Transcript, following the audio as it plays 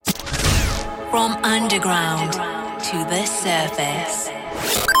From underground to the surface.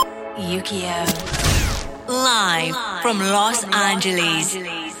 Ukiyo. Live from Los Angeles,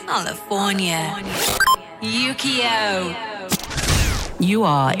 California. Ukiyo. You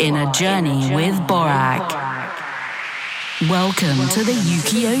are in a journey with Borak. Welcome to the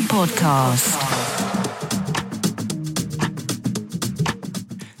Ukiyo Podcast.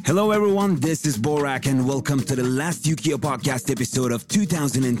 Hello everyone, this is Borak and welcome to the last Ukiyo Podcast episode of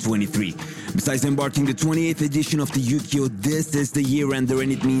 2023. Besides embarking the 28th edition of the Ukiyo, this is the year-ender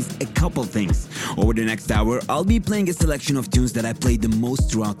and it means a couple things. Over the next hour, I'll be playing a selection of tunes that I played the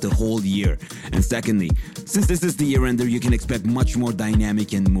most throughout the whole year. And secondly, since this is the year-ender, you can expect much more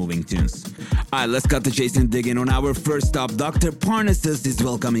dynamic and moving tunes. Alright, let's cut the chase and dig in. On our first stop, Dr. Parnassus is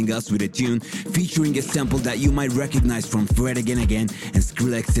welcoming us with a tune featuring a sample that you might recognize from Fred Again Again and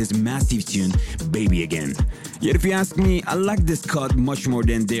Skrillex's massive tune, Baby Again. Yet if you ask me, I like this cut much more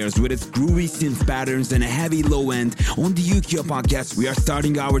than theirs with its groovy synth patterns and a heavy low end. On the Ukiyo Podcast, we are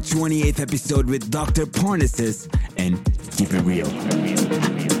starting our 28th episode with Dr. Parnassus and Keep It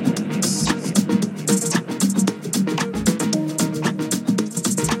Real.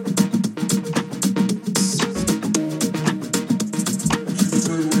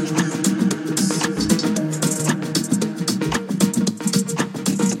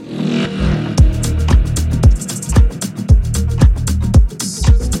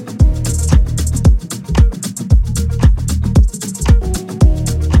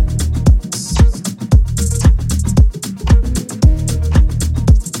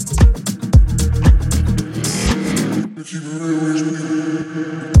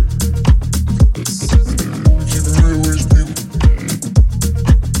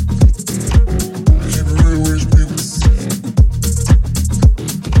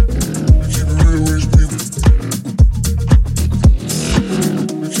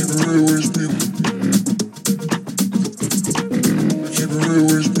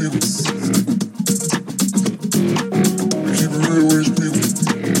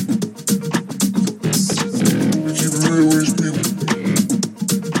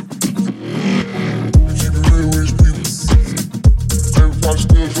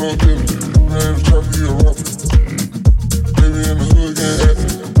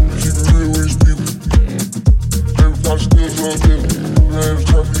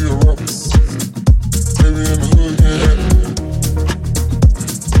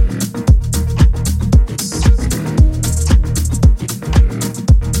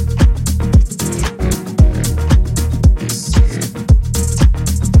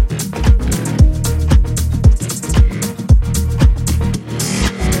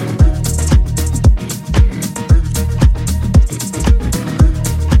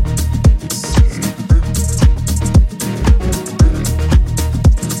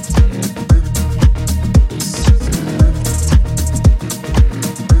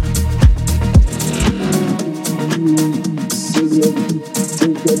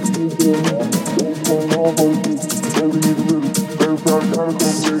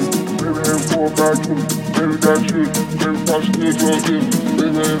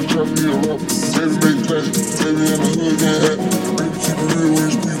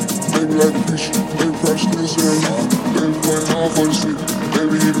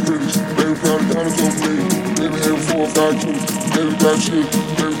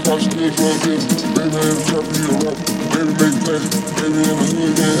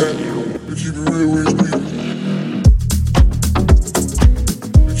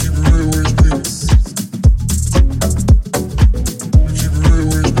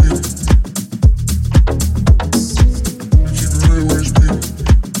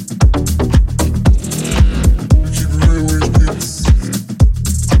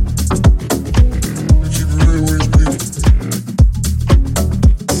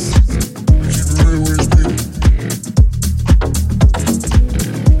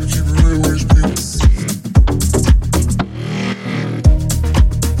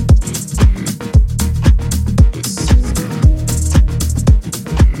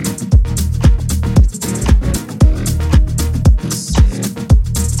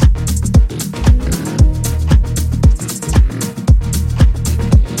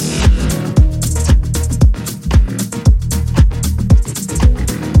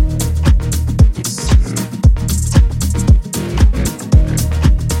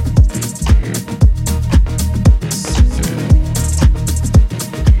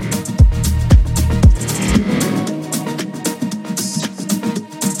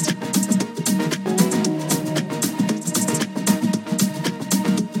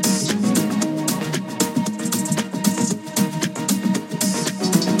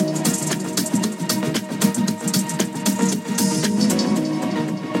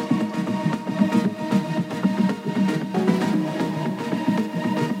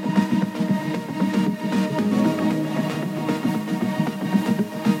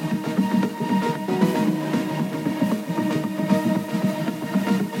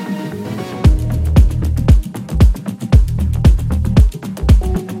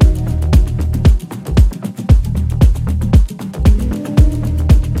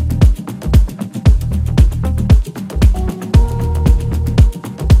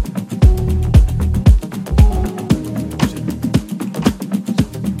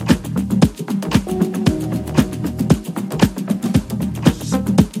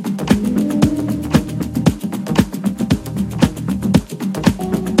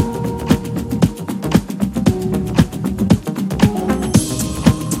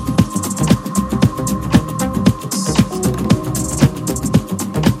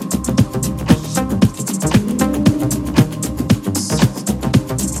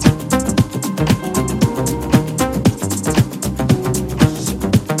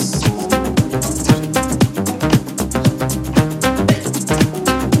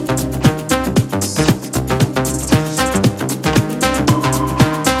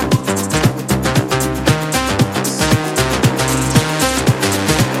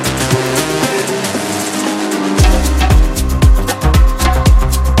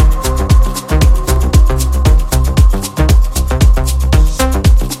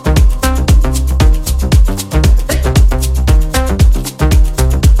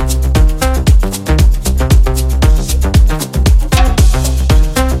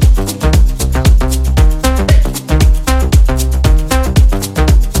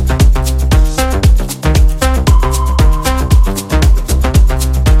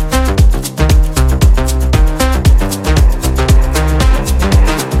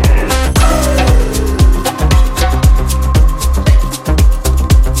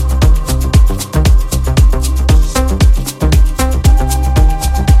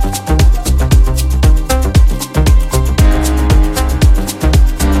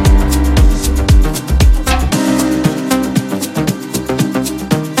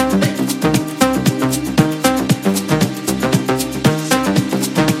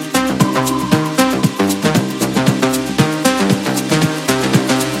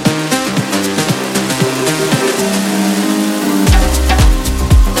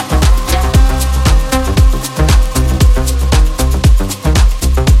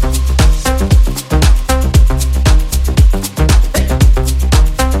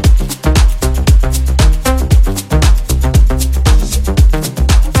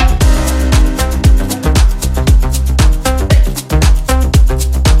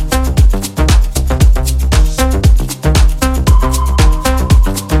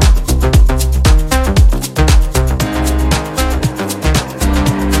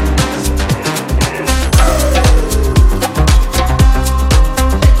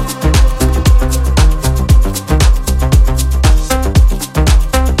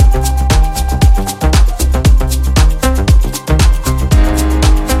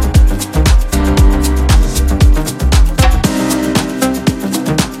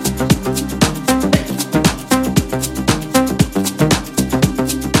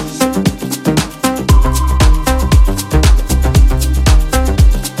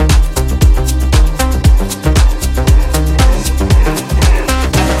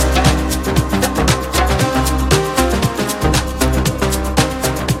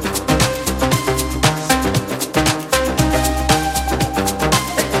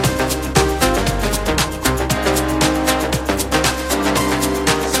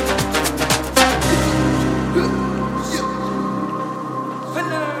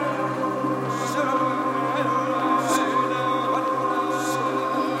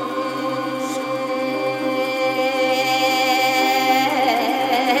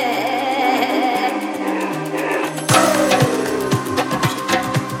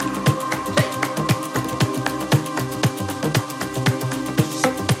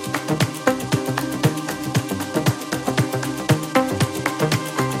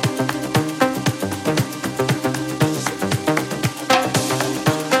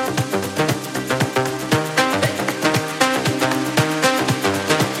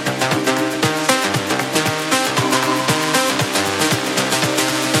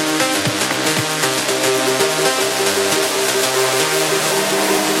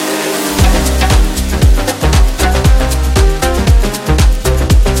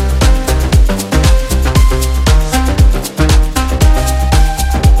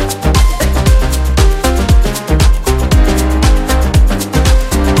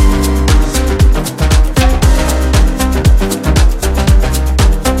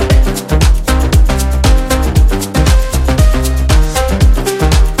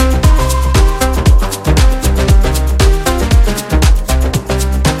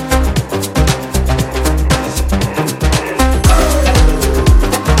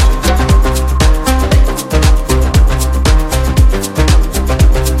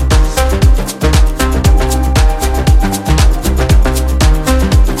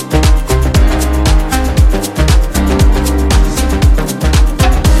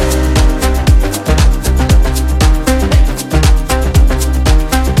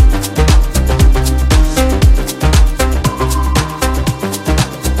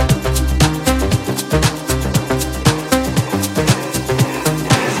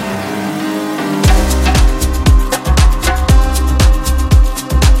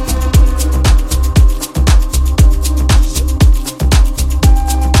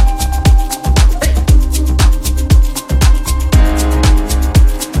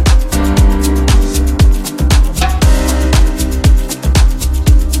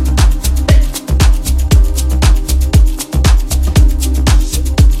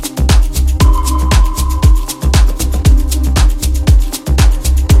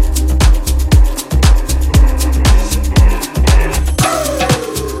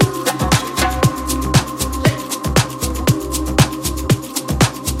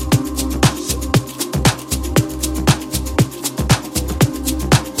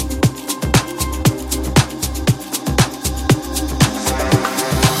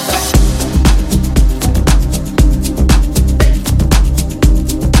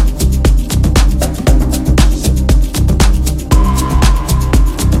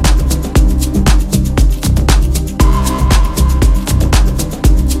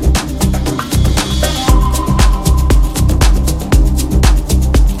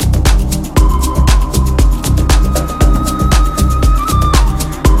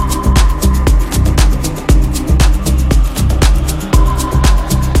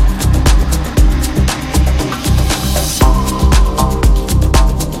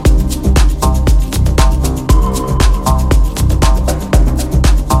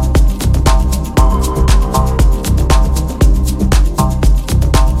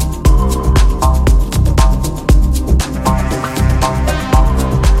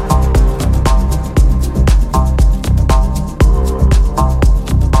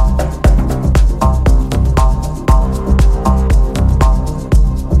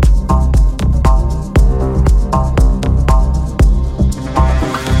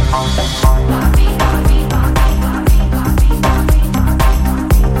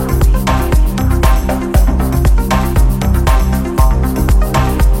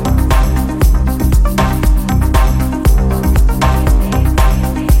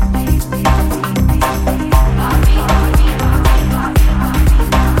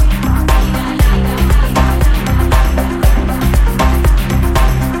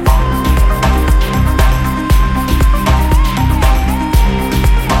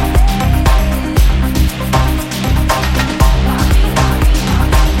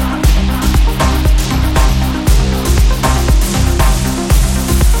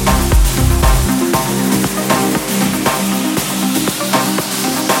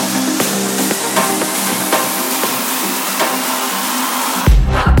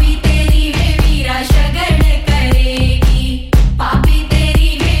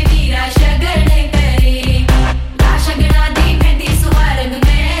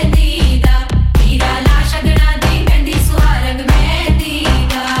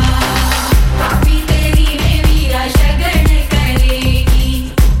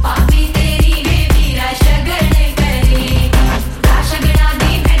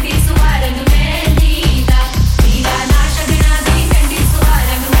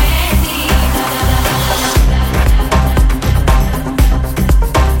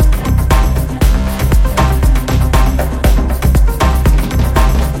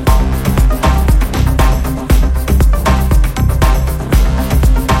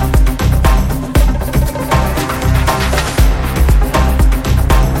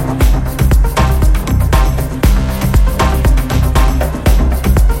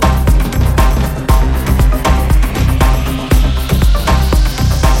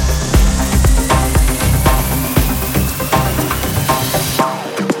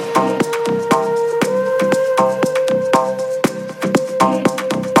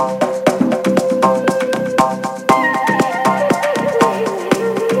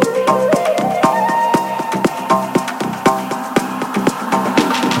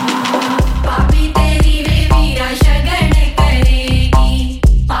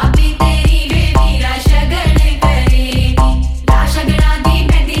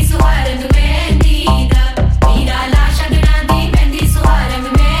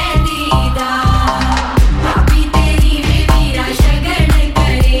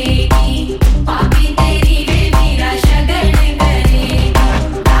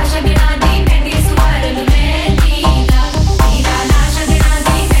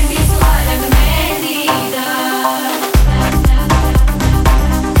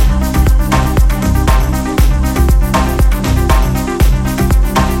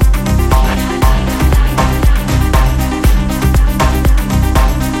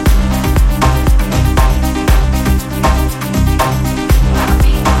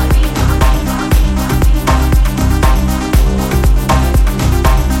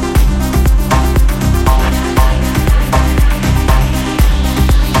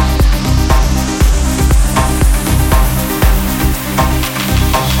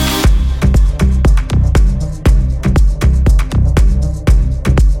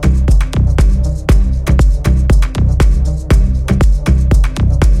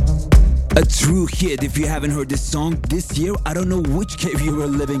 kid, if you haven't heard this song this year, I don't know which cave you were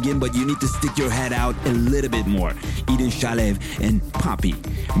living in, but you need to stick your head out a little bit more. Eden Shalev and Poppy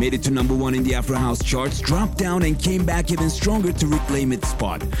made it to number 1 in the Afro House charts, dropped down and came back even stronger to reclaim its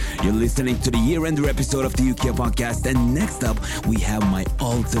spot. You're listening to the year-ender episode of the Ukiyo Podcast, and next up, we have my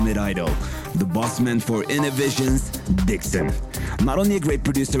ultimate idol, the boss man for Innovision's Dixon. Not only a great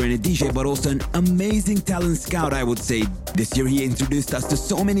producer and a DJ, but also an amazing talent scout, I would say. This year he introduced us to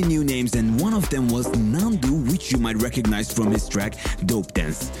so many new names, and one of them was Nandu, which you might recognize from his track Dope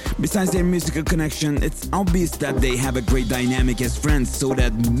Dance. Besides their musical connection, it's obvious that they have a great dynamic as friends, so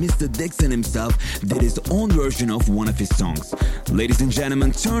that Mr. Dixon himself did his own version of one of his songs. Ladies and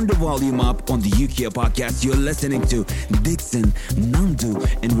gentlemen, turn the volume up on the Ukiyo Podcast. You're listening to Dixon, Nandu,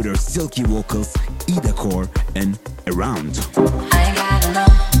 and with her silky vocals, Ida Core and Around. I gotta know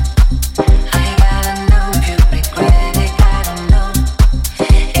if you regret it. Gotta know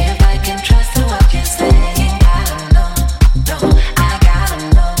if I can trust what you're saying. Gotta know, I gotta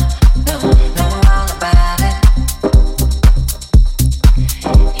know all about it.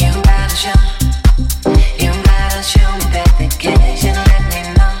 You gotta show me that dedication. Let me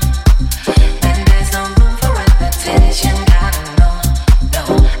know that there's no room for repetition. Gotta know,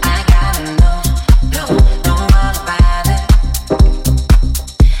 I gotta know all about it.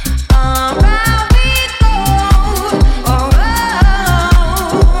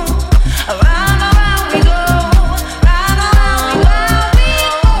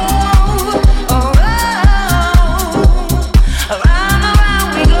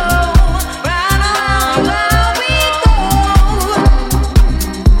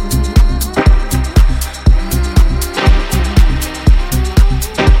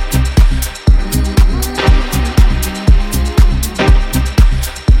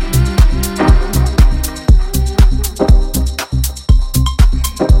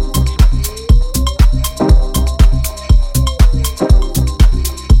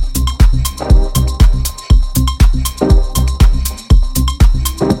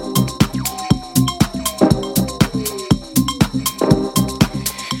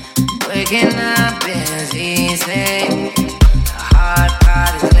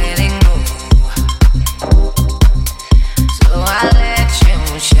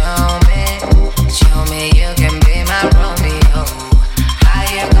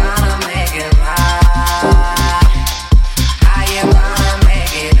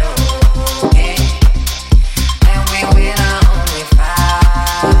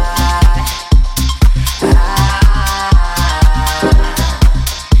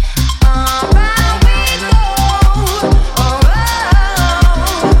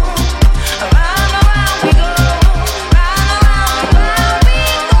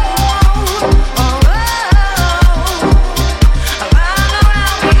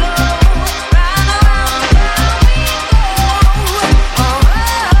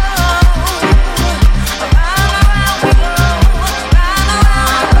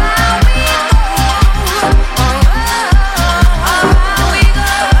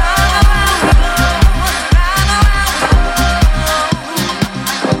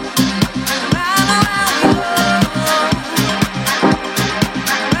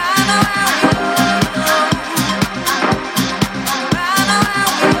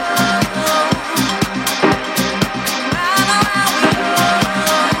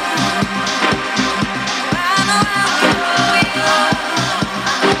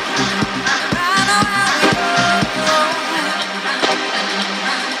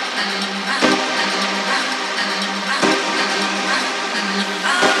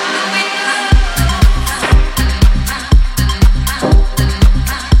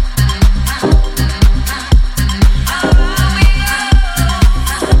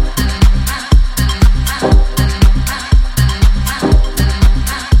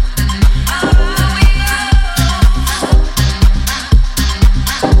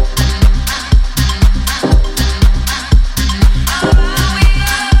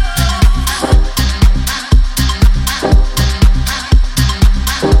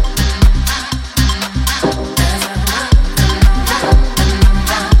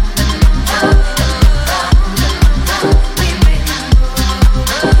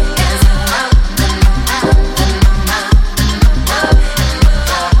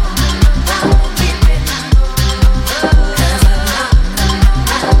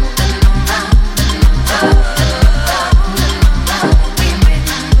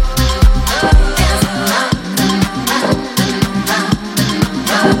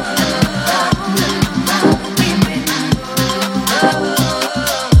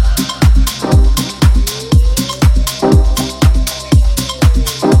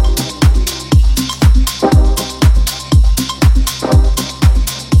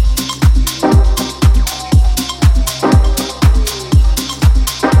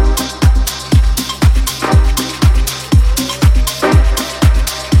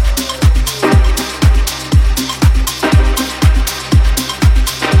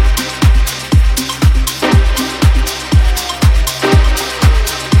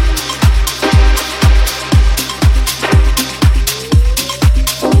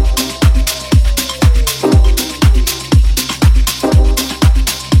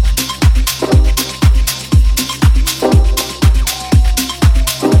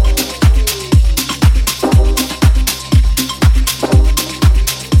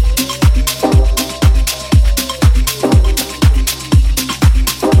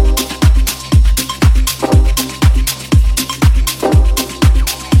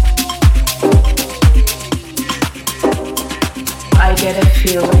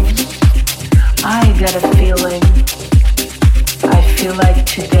 feel like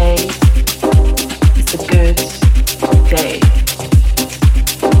today is a good day.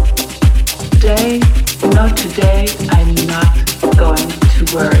 Today, no today, I'm not going to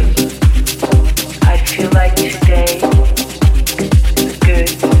worry. I feel like today is a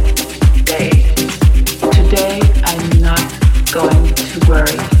good day. Today, I'm not going to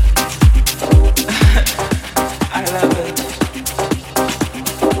worry. I love it.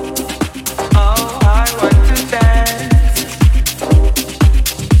 Oh, I want to dance.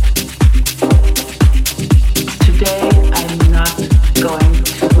 Today, I'm not going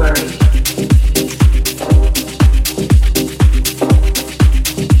to worry.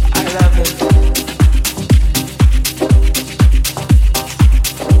 I love it.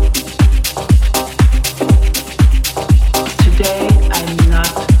 Today, I'm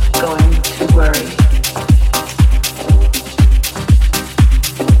not going to worry.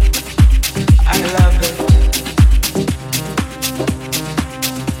 I love it.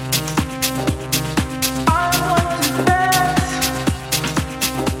 I want to dance.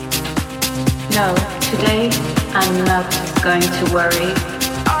 No, today I'm not going to worry.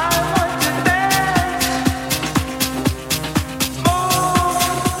 I want to dance. Oh, I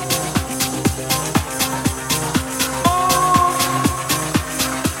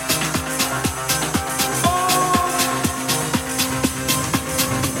want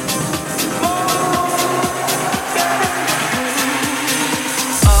to dance.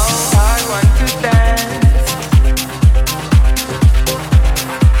 Oh, I want to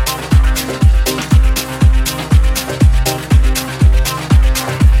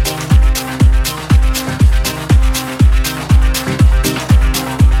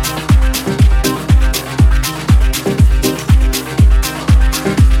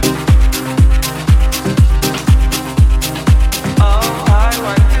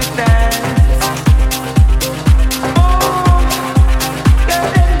dance. Oh,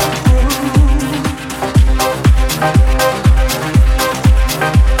 get in the groove.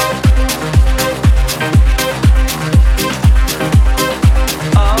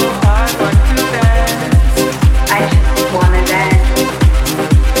 Oh, I want to dance. I just wanna dance.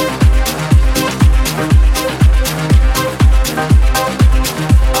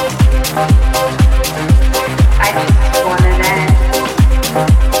 I just wanna dance.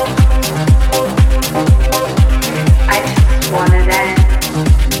 I just wanna dance. I want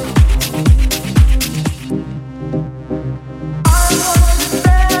to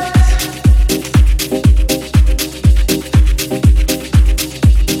dance.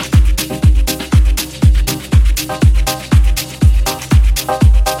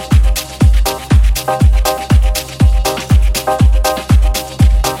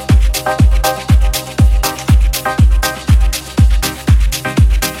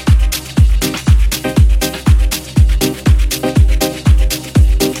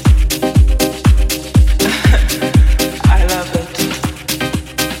 I love it.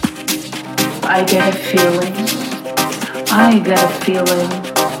 I get a feeling. I get a feeling.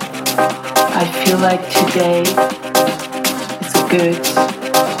 I feel like today is a good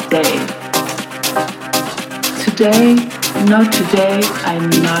day. Today, no today, I'm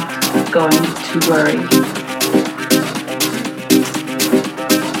not going to worry.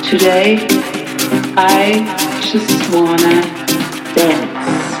 Today, I just wanna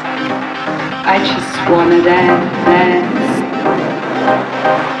dance. I just wanna dance.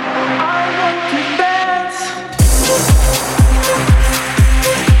 I want to dance.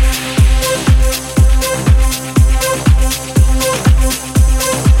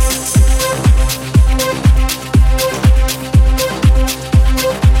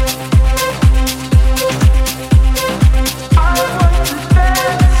 I want to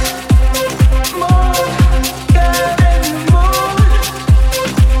dance. Move, get in the mood.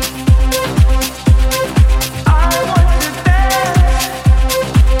 I want to dance.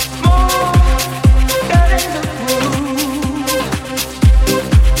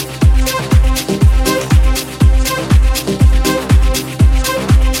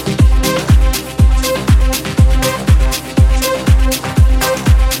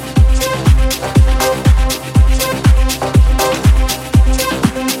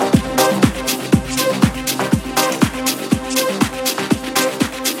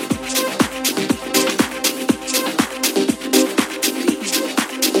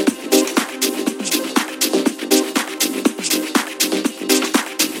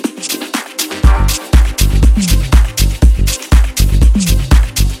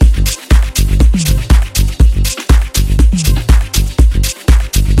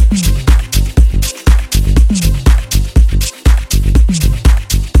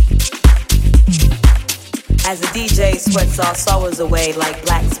 away like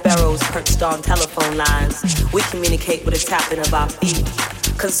black sparrows perched on telephone lines. We communicate with a tapping of our feet,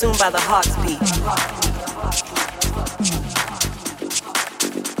 consumed by the heart's beat.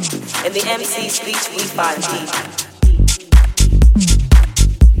 In the MC speech we find deep.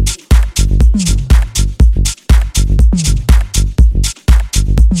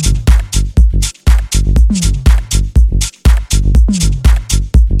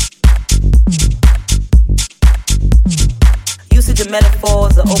 Usage of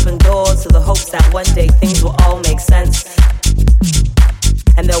metaphors that open doors to the hopes that one day things will all make sense.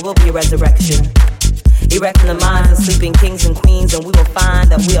 And there will be a resurrection. Erecting the minds of sleeping kings and queens, and we will find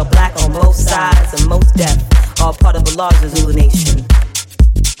that we are black on both sides and most deaf, all part of a larger Zulu nation.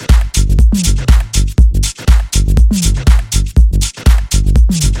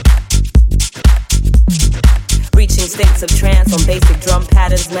 Reaching states of trance on basic drum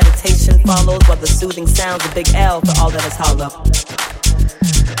patterns, meditation follows while the soothing sounds of Big L for all that is hollow.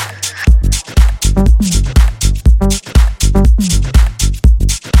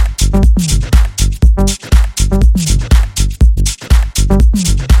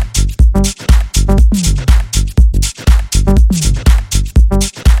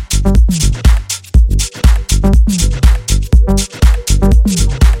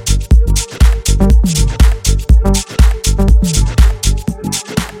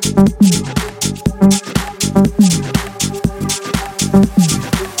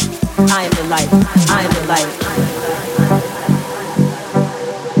 I am the light. I am the light.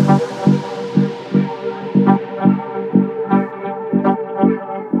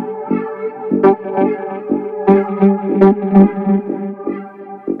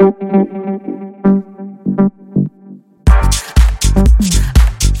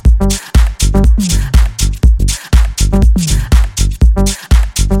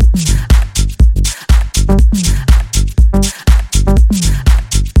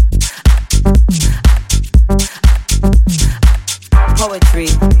 Poetry,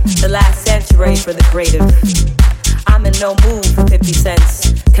 the last century for the creative. I'm in no mood for 50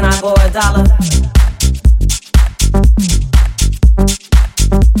 cents. Can I borrow $1?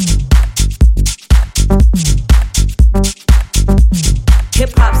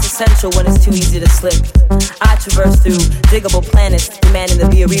 Hip-hop's essential when it's too easy to slip. I traverse through diggable planets, demanding to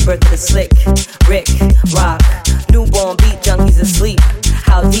be a rebirth of the slick. Rick, rock, newborn beat junkies asleep.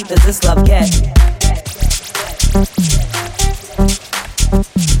 How deep does this love get?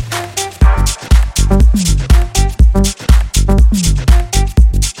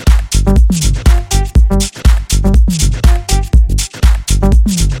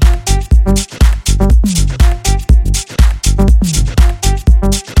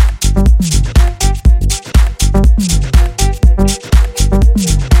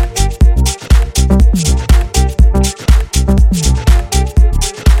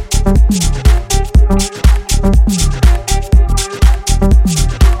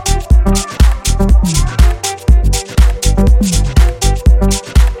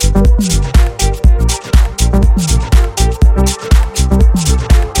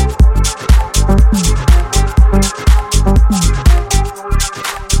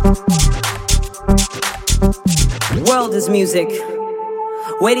 World is music,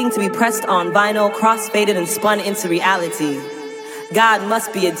 waiting to be pressed on vinyl, cross-faded and spun into reality. God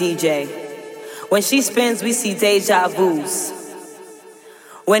must be a DJ. When she spins, we see deja vus.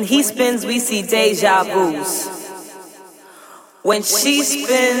 When he spins, we see deja vus. When she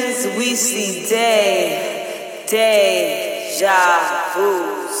spins, we see deja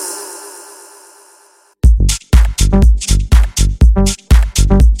vus.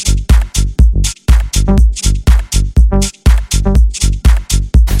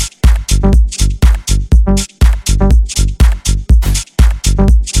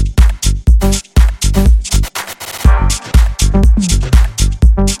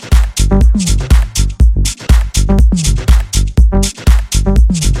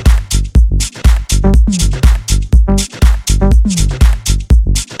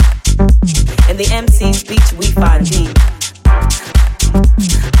 In the MC speech we find deep.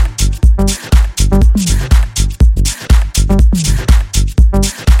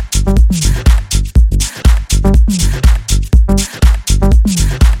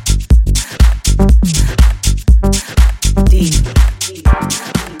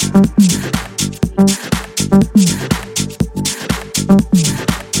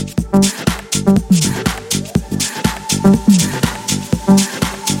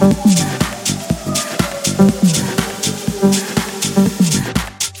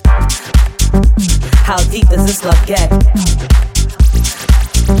 How deep does this love get?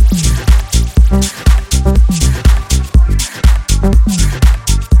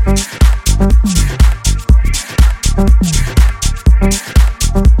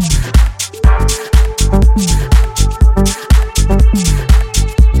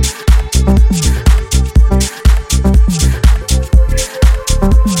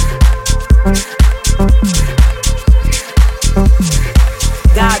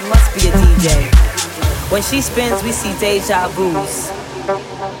 she spins, we see deja vus.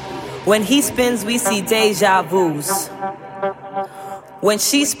 When he spins, we see deja vus. When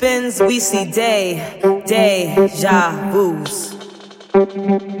she spins, we see deja vus.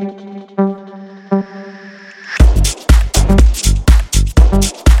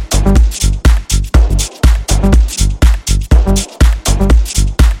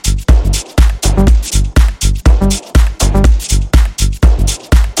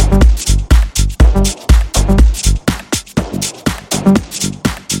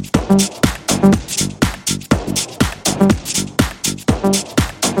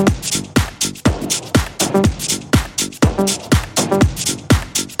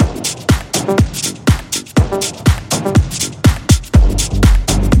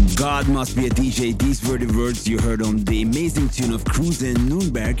 Must be a DJ. These were the words you heard on the amazing tune of Cruise and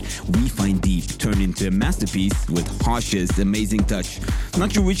Nürnberg. We Find Deep turned into a masterpiece with Hosh's amazing touch.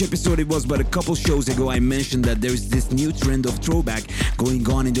 Not sure which episode it was, but a couple shows ago I mentioned that there's this new trend of throwback going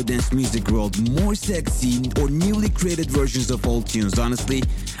on in the dance music world. More sexy or newly created versions of old tunes. Honestly,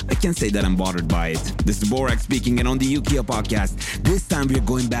 I can't say that I'm bothered by it. This is Borak speaking, and on the Ukiyo Podcast, this time we're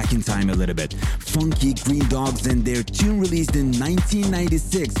going back in time a little bit. Funky Green Dogs and their tune released in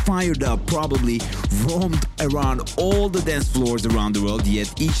 1996, Fired Up, probably roamed around all the dance floors around the world,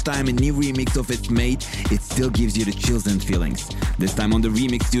 yet each time a new remix of it made, it still gives you the chills and feelings. This time on the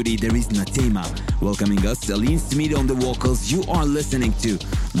remix duty, there is Natema welcoming us, Aline Smith on the vocals. You are listening to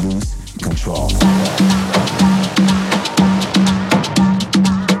Lose Control.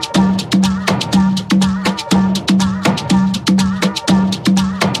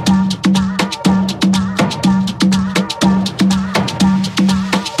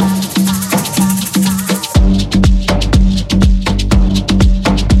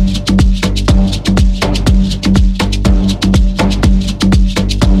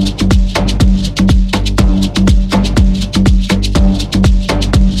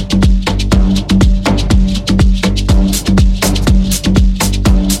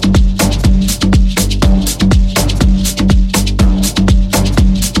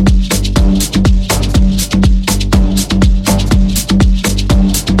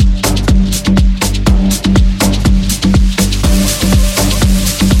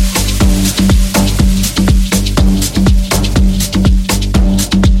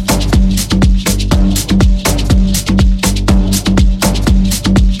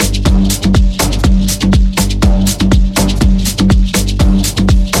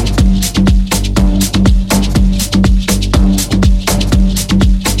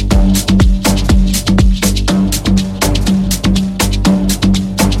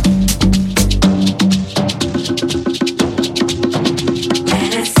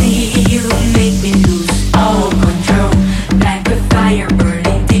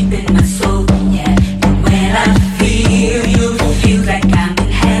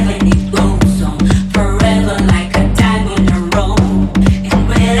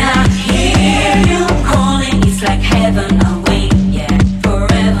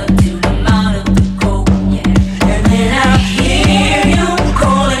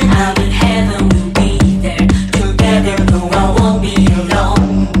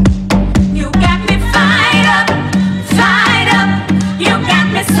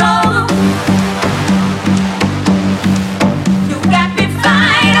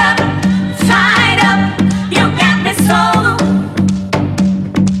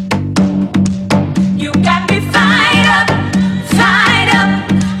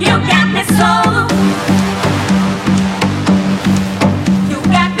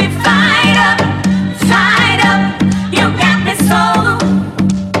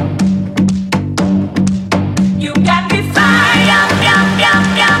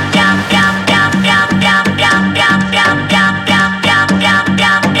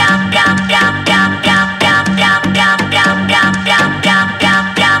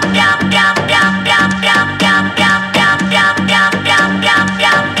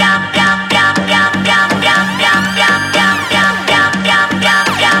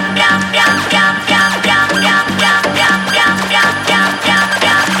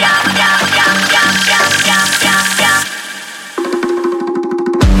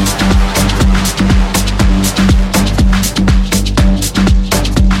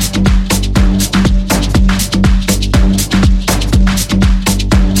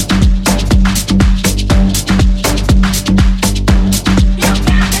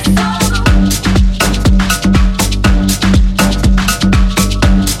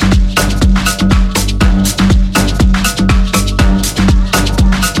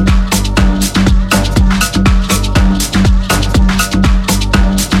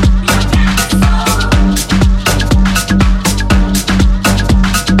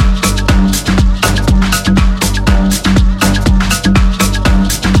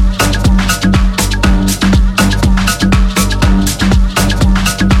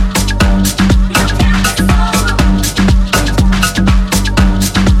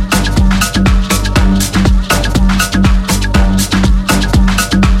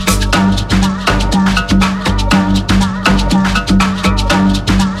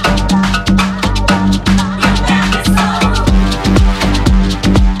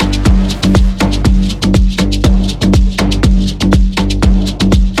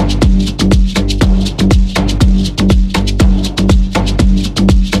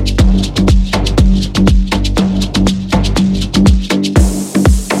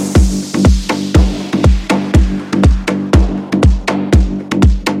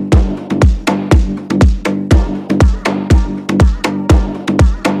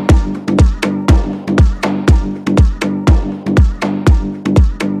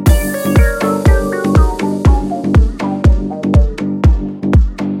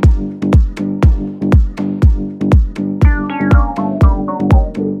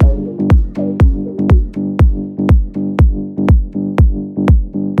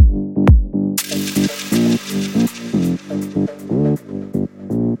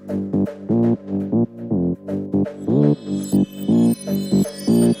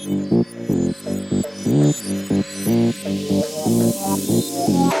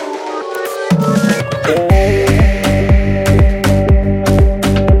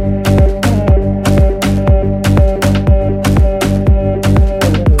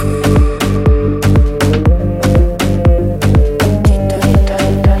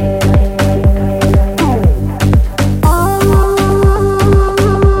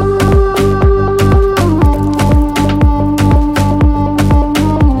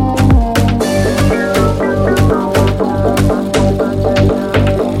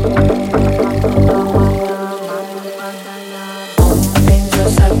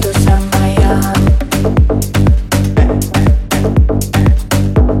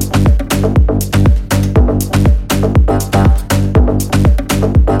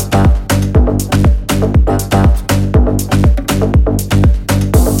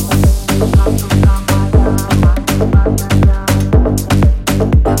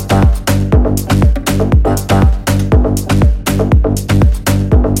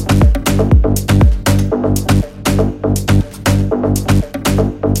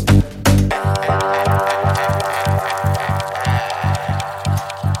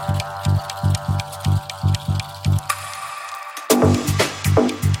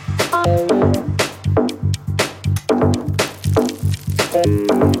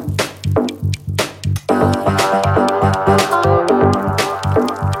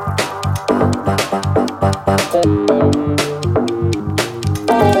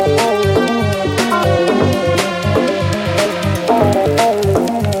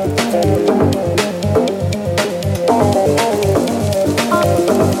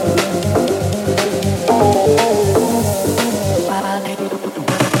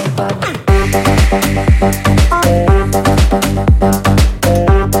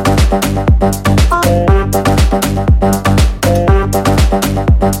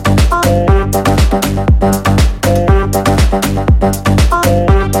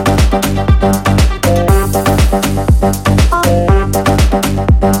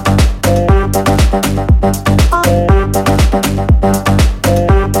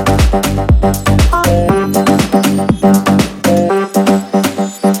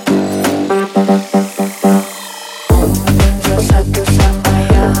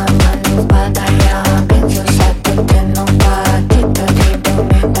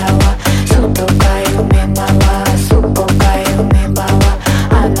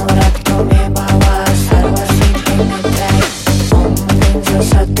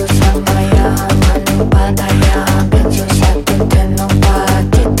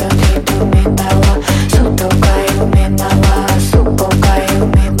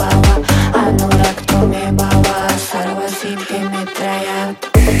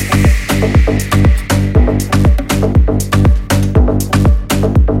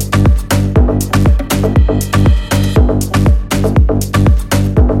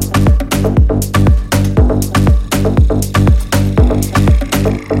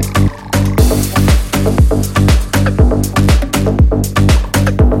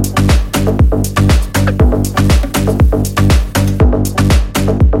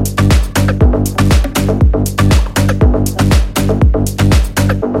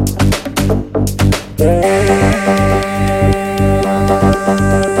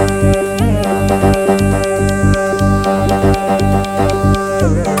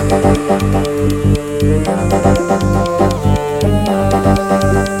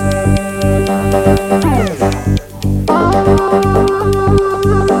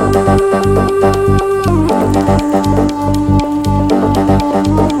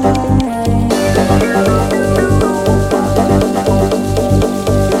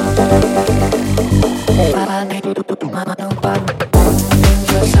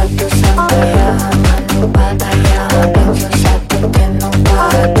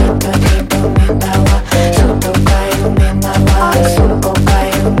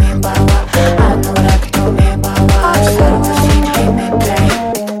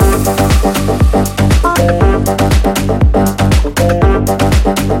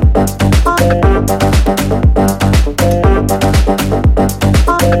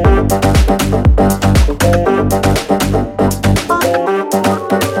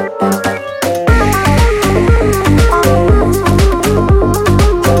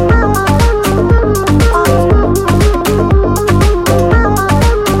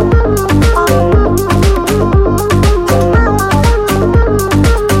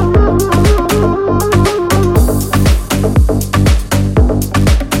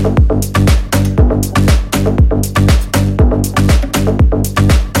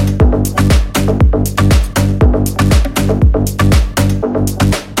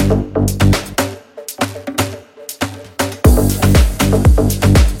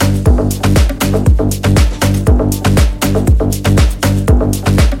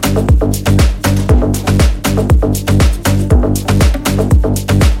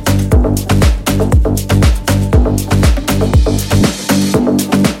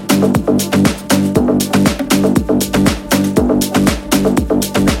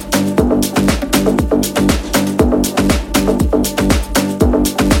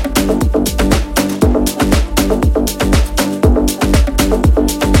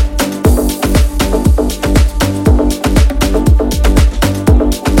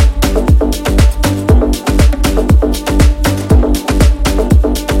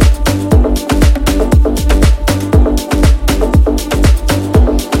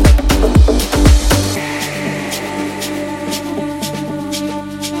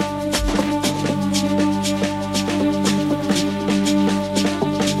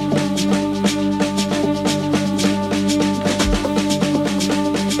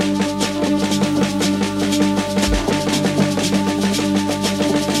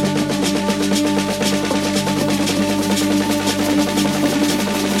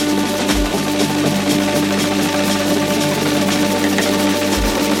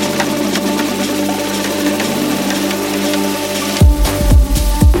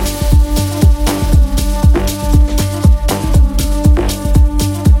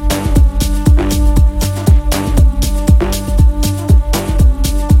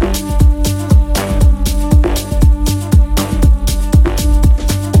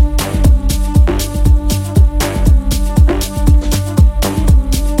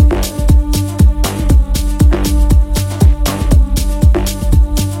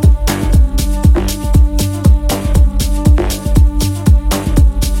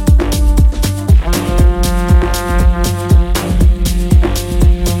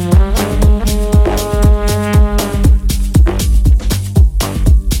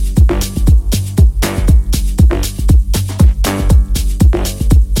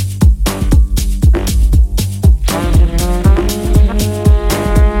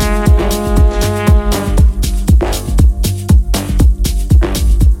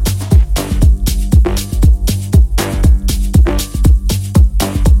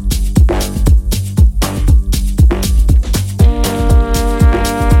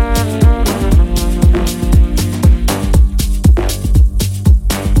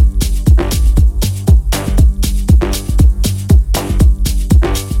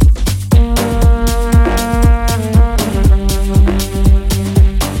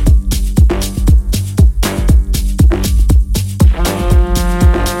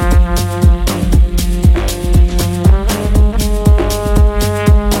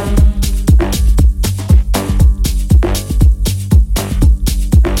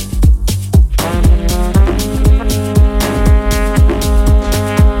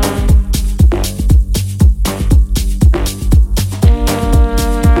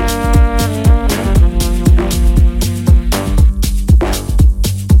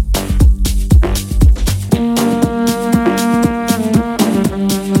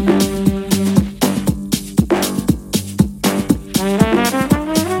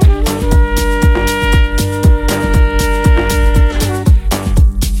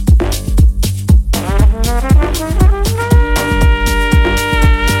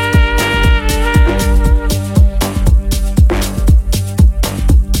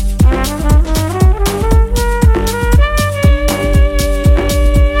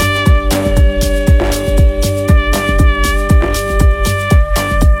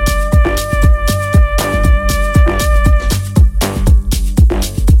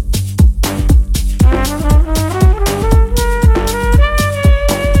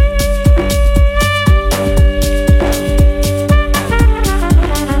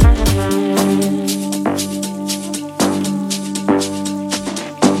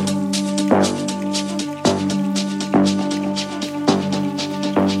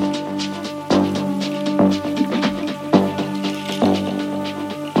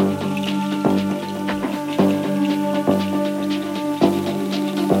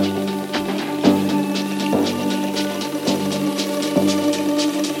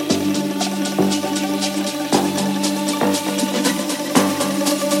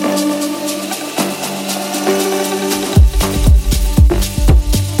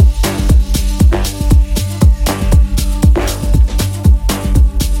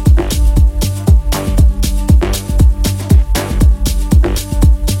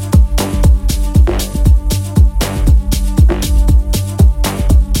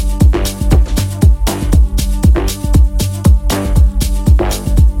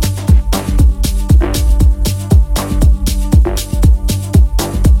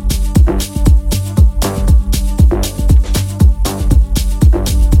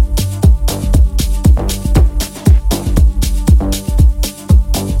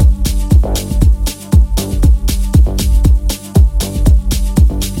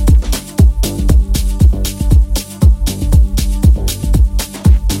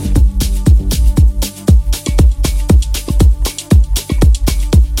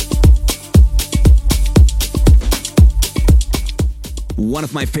 one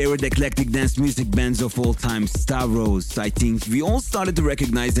of my favorite eclectic dance music bands of all time, Stavros. I think we all started to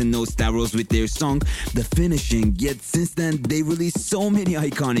recognize and know Stavros with their song, The Finishing, yet since then they released so many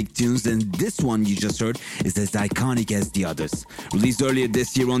iconic tunes, and this one you just heard is as iconic as the others. Released earlier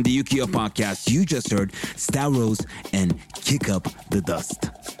this year on the Ukiyo Podcast, you just heard Stavros and Kick Up the Dust.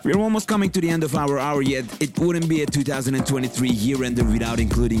 We're almost coming to the end of our hour, yet it wouldn't be a 2023 year-ender without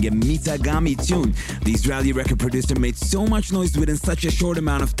including a Mitagami tune. The Israeli record producer made so much noise within such a short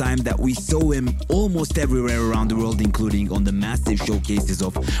amount of time that we saw him almost everywhere around the world, including on the massive showcases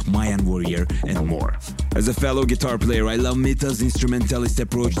of Mayan Warrior and more. As a fellow guitar player, I love Mita's instrumentalist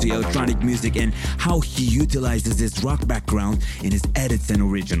approach to electronic music and how he utilizes his rock background in his edits and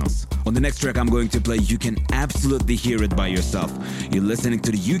originals. On the next track I'm going to play, you can absolutely hear it by yourself. You're listening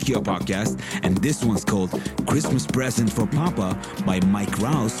to the Ukiyo Podcast, and this one's called Christmas Present for Papa by Mike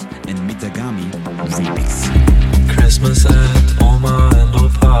Rouse and Mitagami Remix. Christmas at Oma and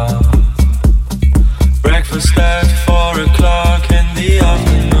Opa. Breakfast at 4 o'clock in the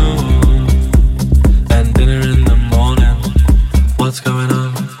afternoon. And dinner in the morning. What's going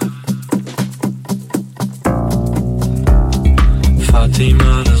on?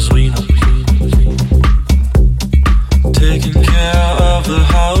 Fatima the Zwina, taking care of the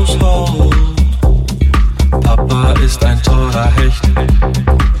household. Papa ist ein toller Hecht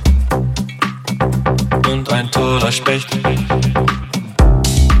und ein toller Specht.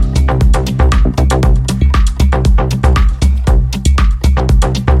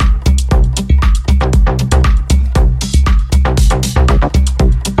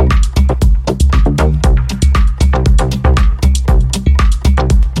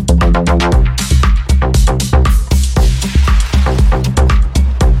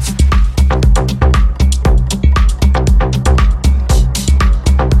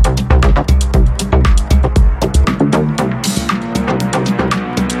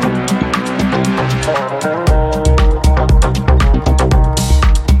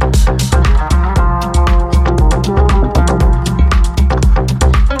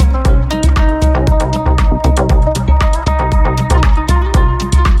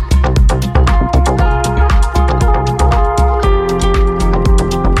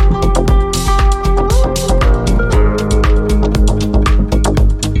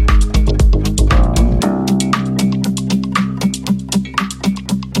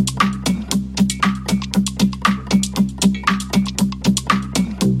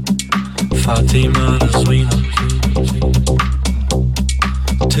 Fatima the Zwina,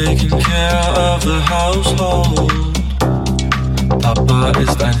 taking care of the household. Papa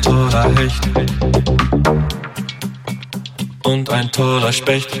ist ein toller Hecht und ein toller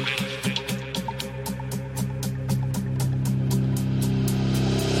Specht.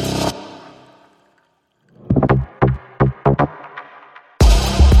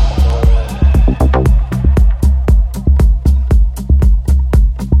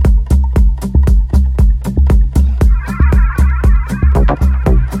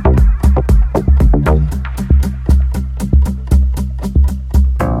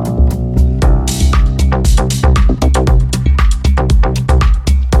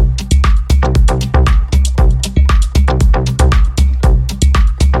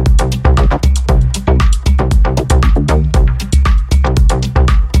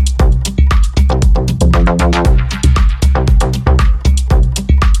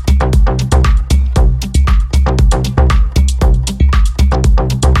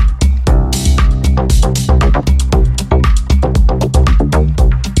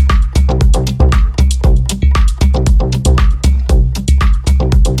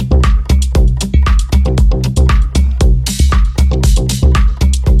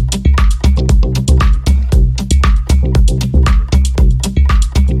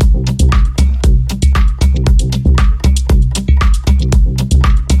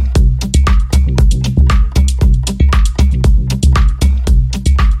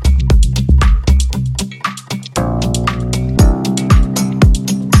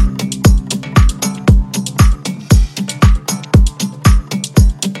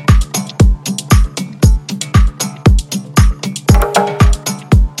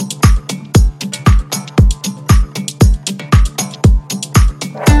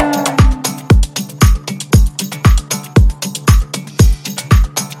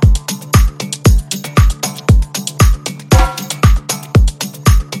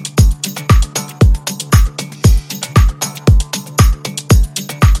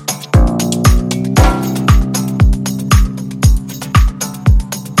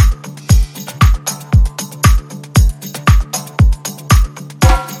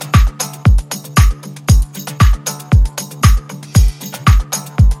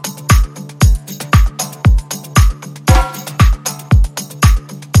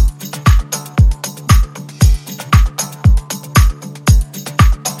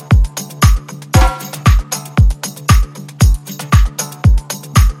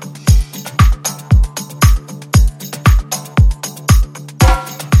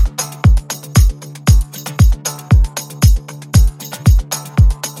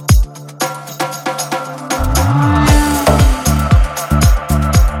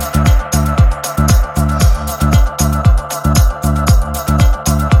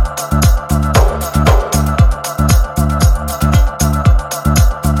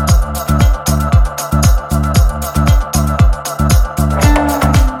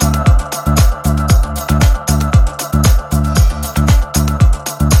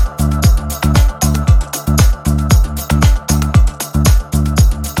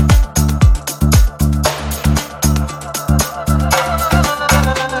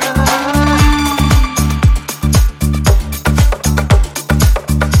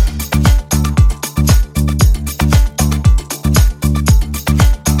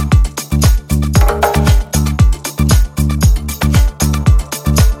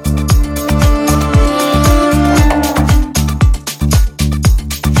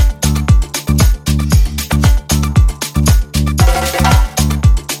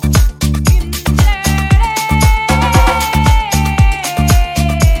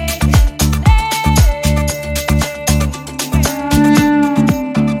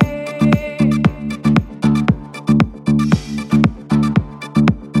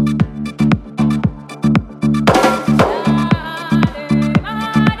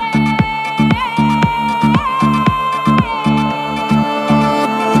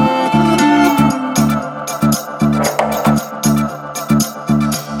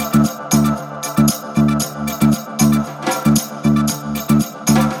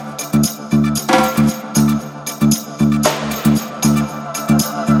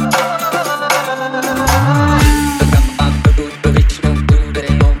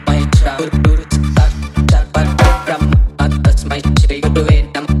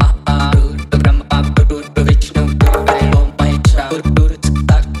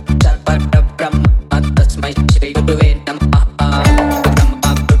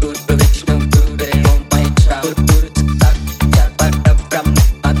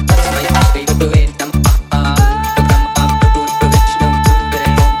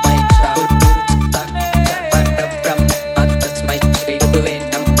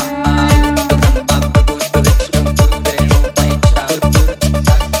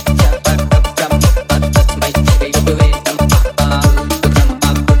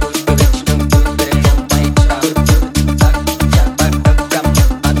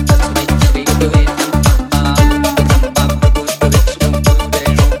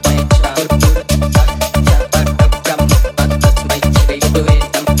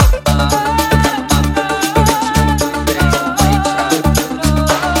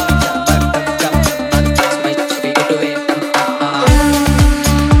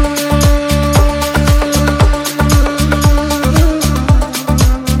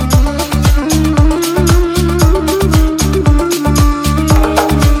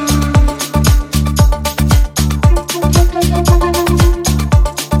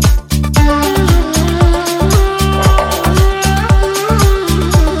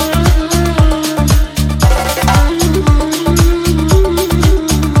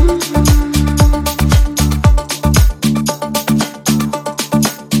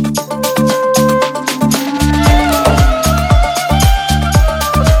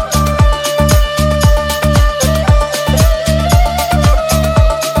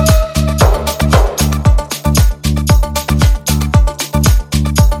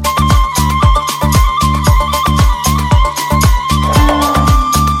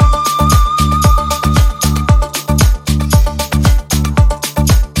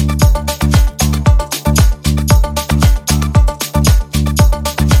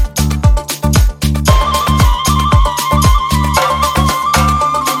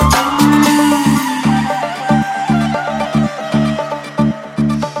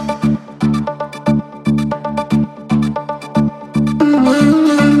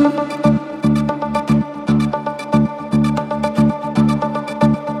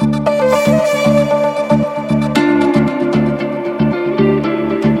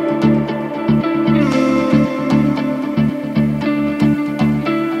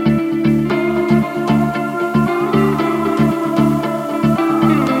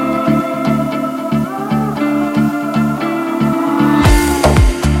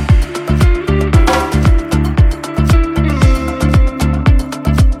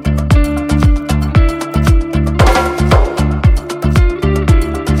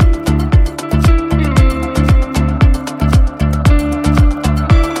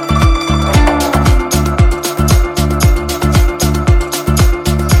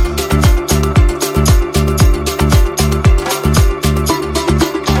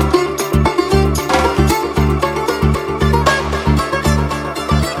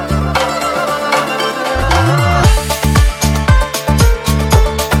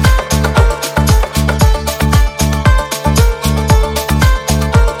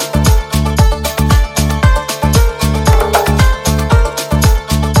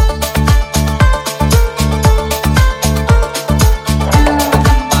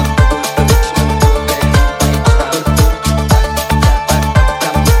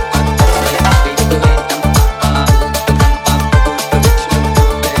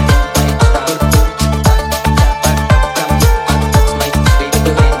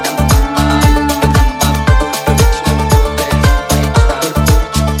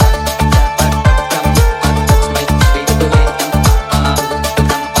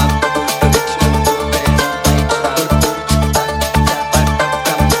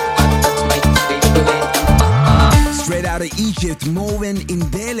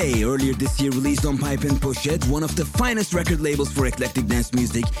 LA earlier this year released on Pipe and Pochette, one of the finest record labels for eclectic dance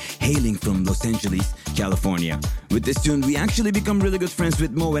music, hailing from Los Angeles, California. With this tune, we actually become really good friends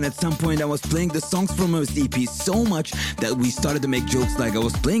with Mo, and at some point I was playing the songs from his EP so much that we started to make jokes like I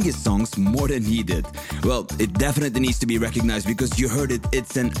was playing his songs more than he did. Well, it definitely needs to be recognized because you heard it,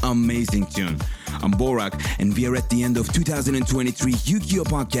 it's an amazing tune. I'm Borak, and we are at the end of 2023 Ukiyo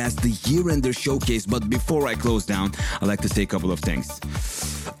Podcast, the year-ender showcase. But before I close down, I'd like to say a couple of things.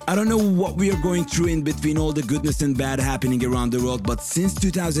 I don't know what we are going through in between all the goodness and bad happening around the world, but since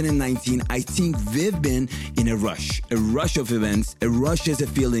 2019, I think we've been in a rush of events, a rush as a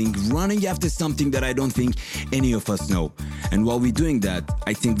feeling, running after something that I don't think any of us know. And while we're doing that,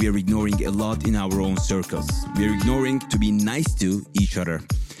 I think we are ignoring a lot in our own circles. We're ignoring to be nice to each other,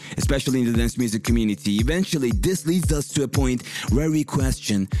 especially in the dance music community. Eventually, this leads us to a point where we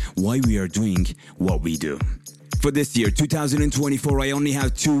question why we are doing what we do. For this year, 2024, I only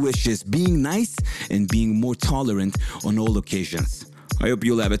have two wishes: being nice and being more tolerant on all occasions. I hope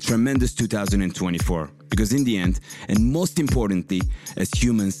you'll have a tremendous 2024, because in the end, and most importantly, as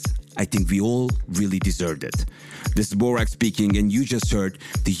humans, I think we all really deserved it. This is Borak speaking, and you just heard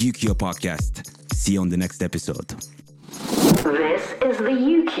the Ukiyo Podcast. See you on the next episode. This is the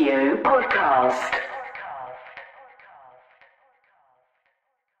Ukiyo Podcast.